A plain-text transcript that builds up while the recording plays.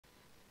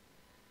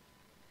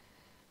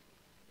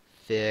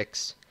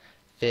Fix.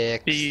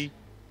 Fix.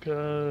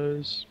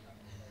 Because...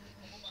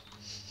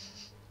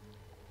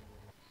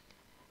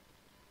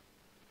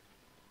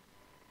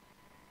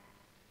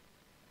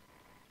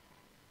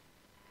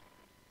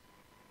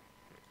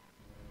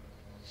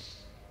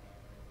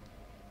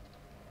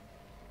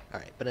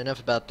 Alright, but enough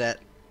about that.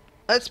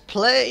 Let's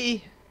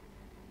play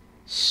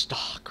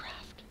StarCraft.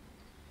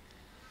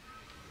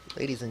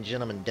 Ladies and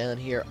gentlemen, down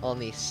here on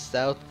the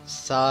south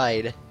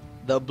side,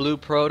 the blue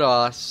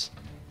Protoss,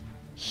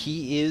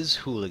 he is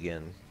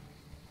Hooligan.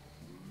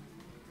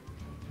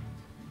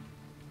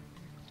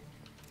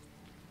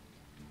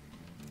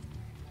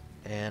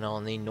 And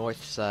on the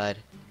north side,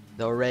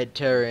 the red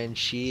Terran,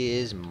 she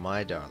is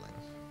MyDarling.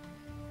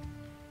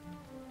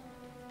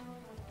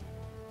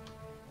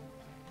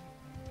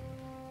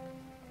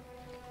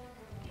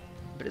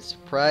 But a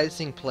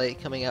surprising play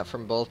coming out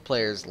from both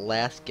players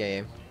last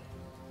game.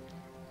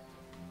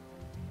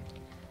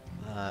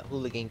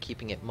 Hooligan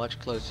keeping it much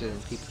closer than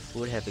people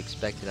would have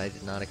expected. I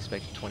did not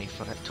expect a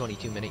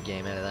 22-minute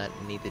game out of that,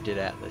 and neither did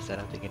Atlas. I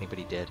don't think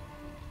anybody did.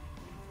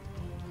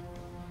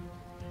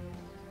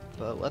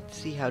 But let's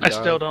see how I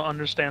still don't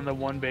understand the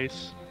one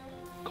base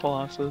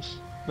Colossus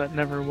that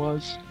never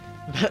was.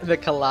 The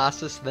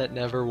Colossus that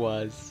never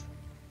was.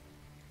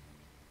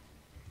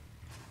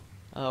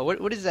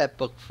 What is that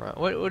book from?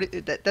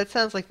 That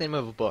sounds like the name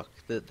of a book.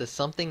 The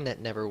something that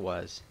never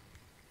was.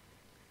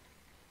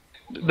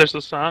 There's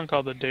a song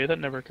called "The Day That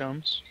Never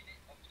Comes."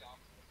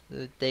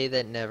 The day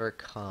that never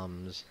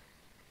comes.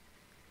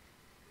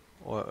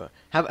 Or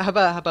how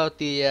about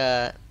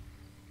the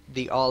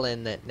all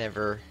in that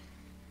never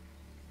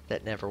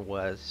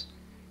was.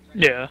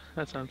 Yeah,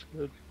 that sounds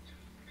good.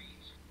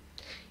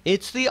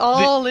 It's the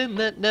all in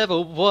that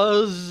never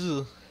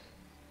was.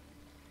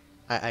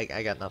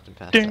 I got nothing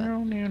past that.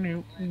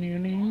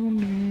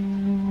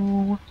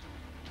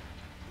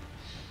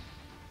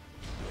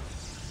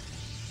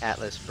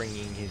 Atlas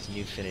bringing his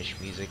new Finnish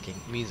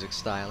music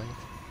styling.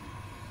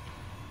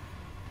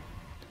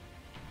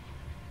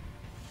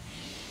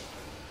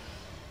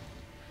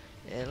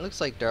 And it looks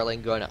like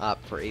Darling going to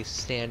opt for a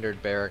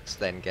standard barracks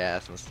then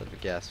gas instead of a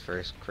gas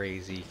first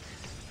crazy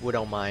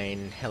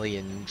Widowmine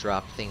Hellion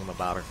drop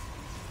thingamabobber.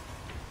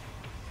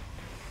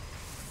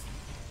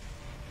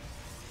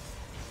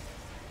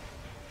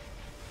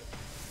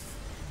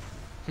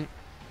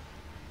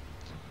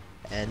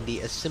 And the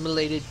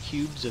assimilated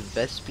cubes of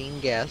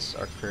Vespene gas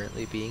are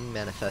currently being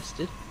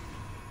manifested.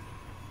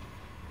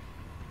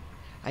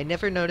 I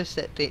never noticed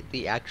that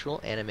the actual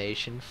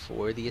animation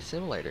for the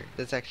assimilator.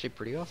 That's actually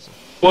pretty awesome.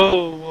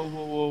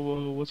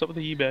 Whoa. What's up with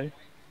the eBay?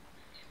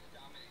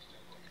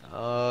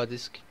 Oh,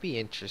 this could be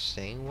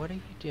interesting. What are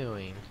you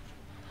doing?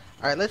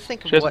 Alright, let's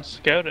think She of hasn't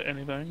scouted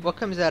anything. what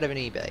comes out of an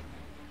eBay.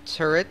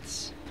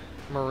 Turrets,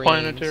 marines,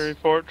 Planetary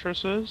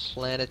fortresses.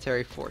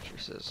 planetary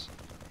fortresses.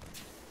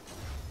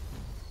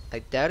 I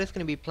doubt it's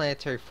going to be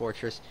planetary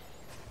fortress.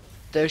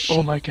 Does she,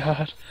 Oh my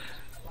god.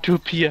 Do a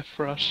PF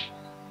rush.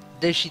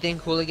 does she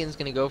think Hooligan's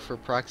going to go for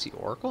proxy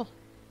oracle?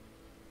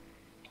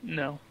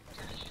 No.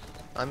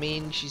 I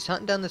mean, she's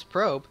hunting down this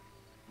probe.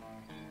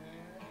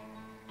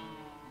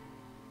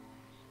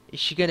 Is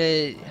she gonna...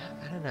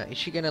 I don't know. Is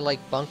she gonna, like,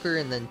 bunker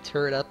and then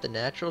turret up the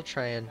natural?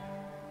 Try and...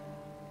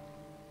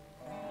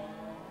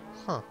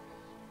 Huh.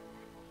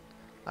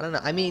 I don't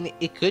know. I mean,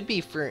 it could be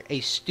for a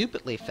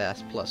stupidly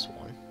fast +1.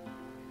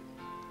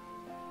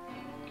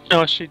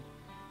 No, she...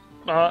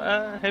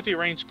 heavy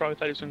range probably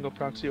thought he was gonna go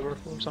proxy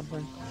oracle or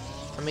something.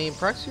 I mean,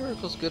 proxy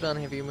oracle's good on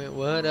heavy move.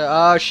 What?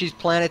 Oh, she's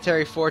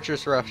planetary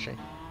fortress rushing.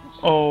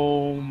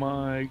 Oh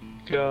my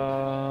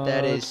god.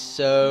 That is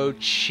so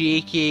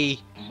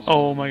cheeky.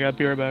 Oh my god,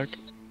 be right back.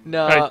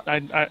 No.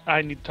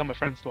 I need to tell my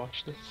friends to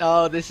watch this.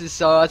 Oh, this is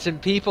so awesome.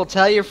 People,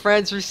 tell your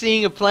friends we're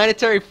seeing a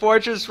planetary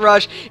fortress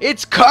rush.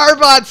 It's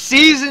Carbot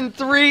Season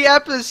 3,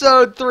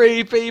 Episode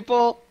 3,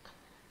 people.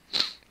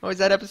 Or was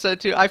that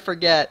Episode 2? I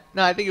forget.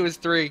 No, I think it was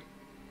 3.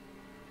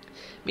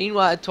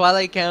 Meanwhile,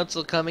 Twilight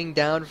Council coming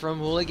down from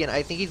Hooligan.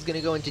 I think he's going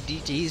to go into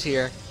DTs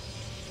here.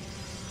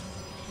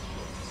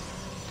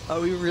 Are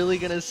we really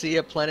going to see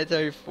a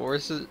planetary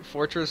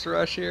fortress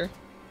rush here?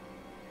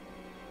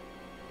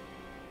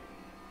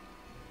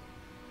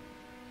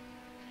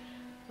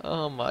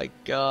 Oh my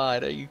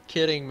god, are you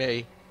kidding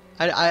me?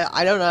 I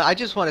don't know, I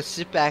just want to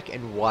sit back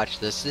and watch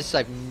this. This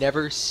I've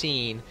never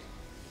seen.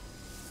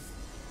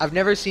 I've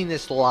never seen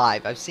this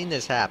live. I've seen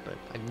this happen.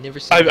 I've never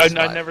seen this live.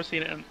 I've never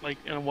seen it in, like,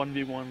 in a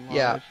 1v1 live.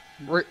 Yeah,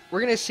 we're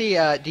gonna see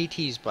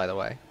DTs, by the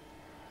way.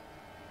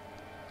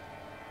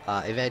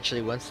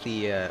 Eventually, once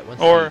the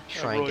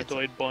shrine really gets...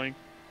 delayed blink.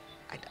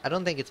 I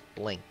don't think it's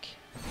Blink.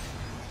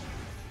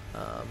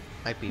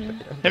 Might be. Yeah.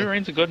 But, Heavy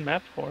Rain's a good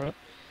map for it.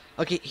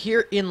 Okay,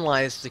 herein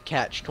lies the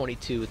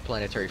catch-22 with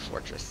Planetary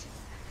Fortress.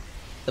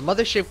 The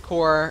Mothership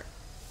Core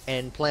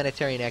and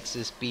Planetary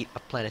Nexus beat a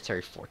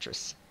Planetary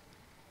Fortress.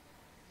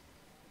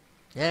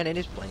 And it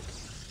is Blink.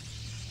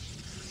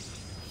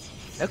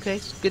 Okay,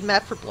 it's a good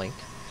map for Blink.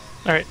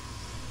 Alright,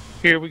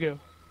 here we go.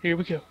 Here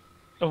we go.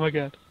 Oh my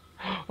god.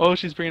 Oh,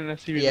 she's bringing an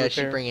SCV Yeah, repair.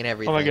 she's bringing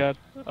everything. Oh my god.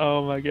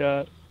 Oh my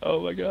god.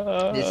 Oh my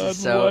god. This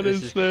is so. What This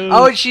is is. this?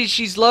 Oh, and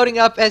she's loading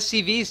up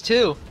SCVs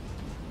too.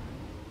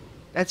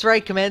 That's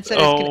right. Command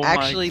centers can Oh my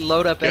actually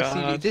load up SCVs.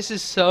 god. This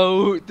is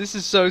so. This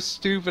is so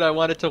stupid. I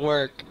want it to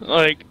work.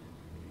 Like,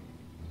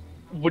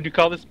 would you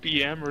call this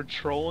BM or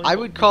trolling? I What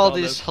would you call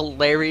this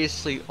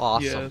hilariously Yes.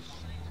 awesome.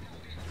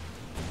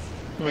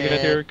 Oh my god,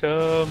 here it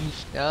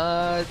comes.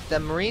 The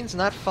Marine's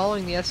not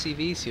following the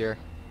SCVs here.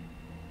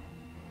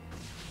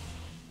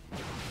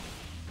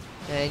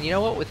 And you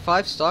know what? With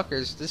 5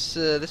 stalkers,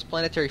 this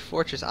planetary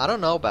fortress, I don't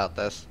know about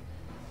this.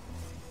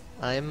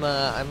 I'm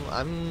a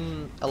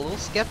little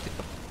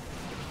skeptical.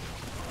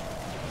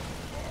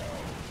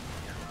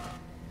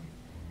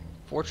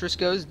 Fortress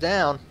goes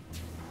down.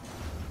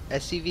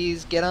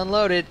 SCVs get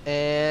unloaded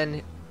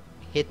and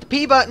hit the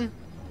P button.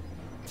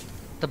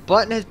 The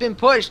button has been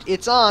pushed.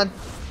 It's on.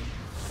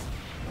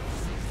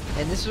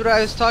 And this is what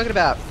I was talking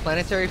about.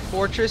 Planetary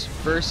fortress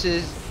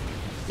versus...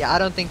 Yeah, I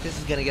don't think this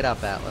is going to get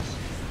up, Atlas.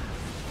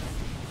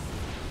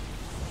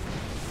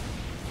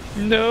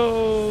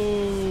 No.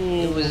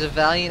 It was a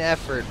valiant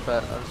effort,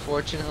 but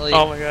unfortunately...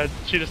 Oh my god,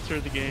 she just threw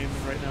the game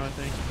right now, I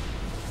think.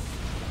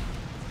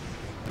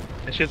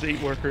 And she has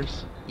 8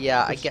 workers.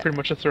 Yeah, It's pretty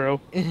much a throw.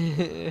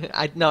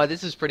 No,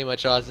 this is pretty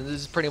much awesome. This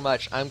is pretty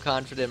much, I'm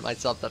confident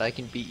myself that I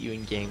can beat you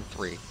in game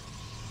 3.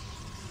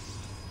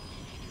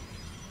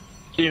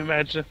 Can you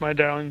imagine if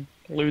MyDarling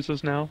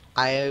loses now?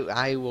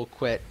 I will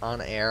quit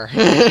on air.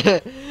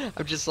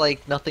 I'm just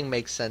like, nothing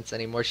makes sense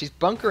anymore. She's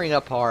bunkering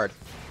up hard.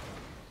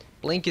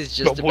 Blink is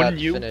just about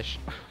to finish.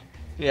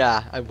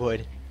 Yeah, I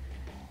would.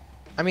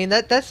 I mean,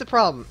 that's the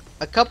problem.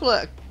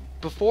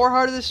 Before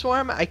Heart of the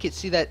Swarm, I could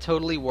see that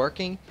totally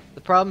working.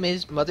 The problem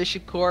is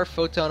Mothership Core,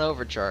 Photon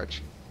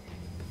Overcharge.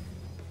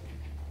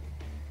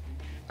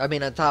 I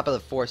mean, on top of the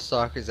 4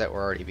 stalkers that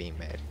were already being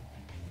made.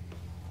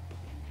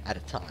 At a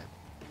time.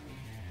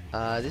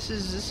 This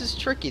is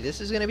tricky.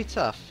 This is gonna be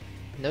tough.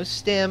 No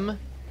stim.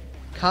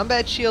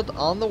 Combat shield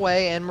on the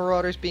way, and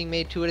marauders being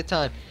made 2 at a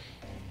time.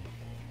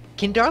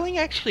 Can Darling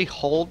actually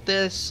hold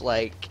this?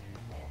 Like,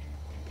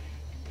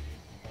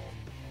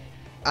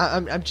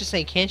 I'm just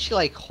saying, can't she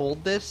like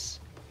hold this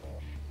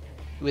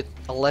with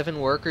 11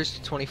 workers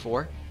to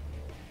 24?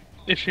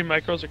 If she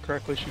micros it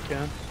correctly, she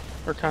can.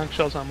 Her conch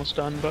shell's almost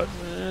done, but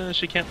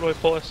she can't really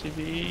pull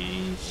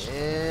SCVs.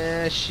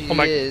 Yeah, she Oh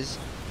my- is.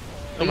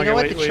 Oh my god,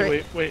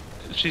 wait.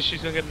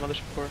 She's gonna get the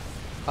Mothership Core.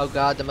 Oh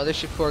god, the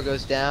Mothership Core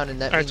goes down, and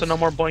that Alright, means... so no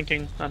more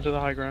blinking onto the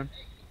high ground.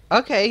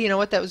 Okay, you know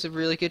what? That was a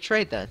really good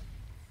trade then.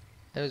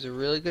 That was a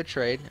really good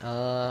trade.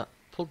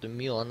 Pulled a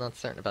mule. I'm not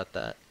certain about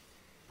that.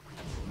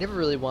 Never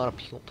really want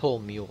to pull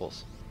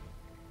mules.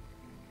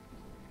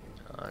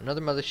 Another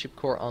Mothership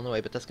Core on the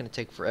way, but that's going to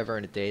take forever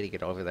and a day to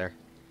get over there.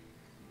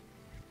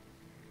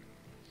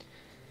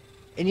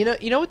 And you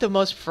know what the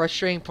most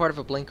frustrating part of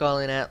a Blink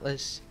All-In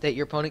Atlas? That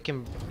your opponent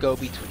can go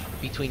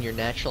between your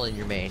natural and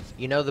your main.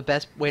 You know the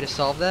best way to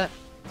solve that?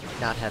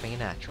 Not having a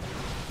natural.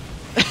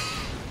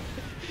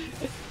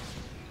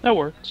 That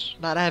works.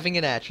 Not having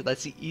a natural.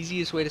 That's the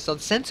easiest way to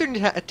solve. Sensor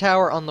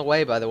tower on the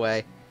way, by the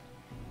way.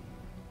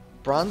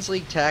 Bronze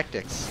League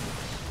tactics.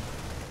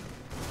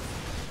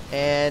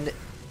 And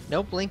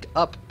no blink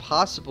up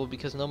possible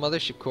because no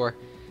Mothership Core.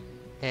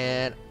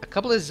 And a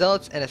couple of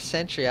zealots and a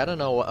sentry. I don't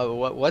know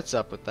what's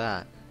up with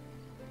that.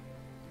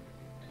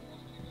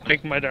 I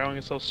think MyDarling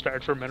is so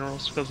starved for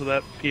minerals because of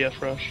that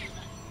PS rush.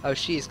 Oh,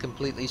 she's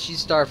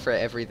starved for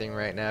everything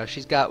right now.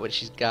 She's got what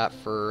she's got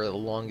for the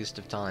longest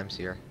of times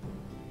here.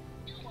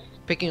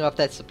 Picking up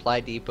that supply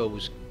depot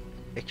was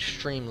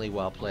extremely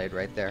well played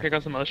right there. Here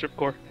comes the Mothership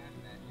Core.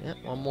 Yeah,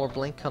 one more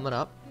blink coming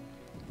up.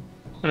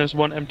 And there's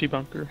one empty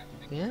bunker.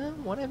 Yeah,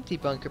 one empty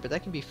bunker, but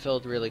that can be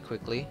filled really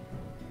quickly.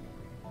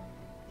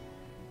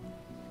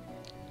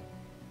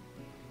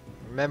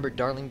 Remember,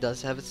 Darling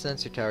does have a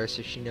sensor tower,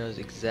 so she knows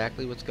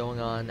exactly what's going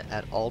on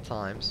at all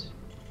times.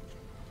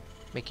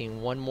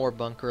 Making one more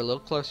bunker a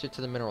little closer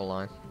to the mineral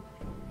line.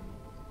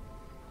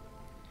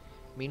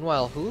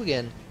 Meanwhile,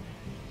 Hooligan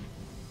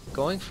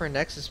going for a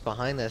Nexus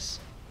behind this.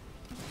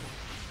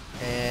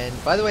 And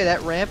by the way,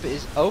 that ramp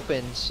is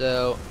open,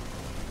 so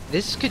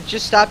this could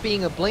just stop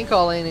being a blink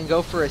all-in and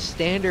go for a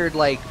standard,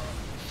 like,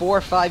 4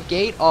 or 5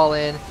 gate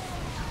all-in.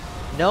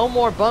 No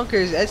more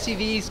bunkers.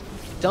 SCVs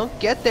don't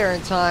get there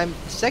in time.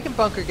 The second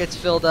bunker gets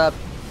filled up.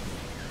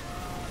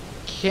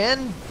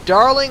 Can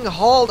Darling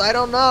hold? I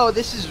don't know.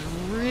 This is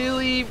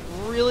really,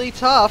 really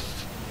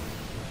tough.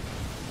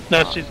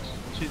 No, she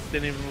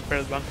didn't even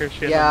repair the bunker.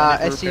 She had Yeah,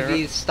 no money to repair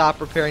it. SCVs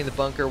stop repairing the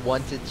bunker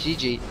once it's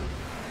GG.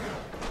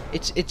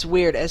 It's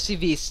weird.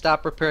 SCVs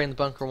stop repairing the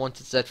bunker once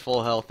it's at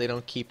full health. They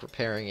don't keep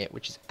repairing it,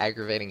 which is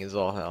aggravating as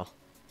all hell.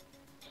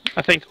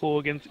 I think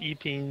Hooligan's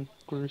EP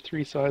grew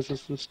 3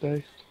 sizes this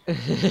day.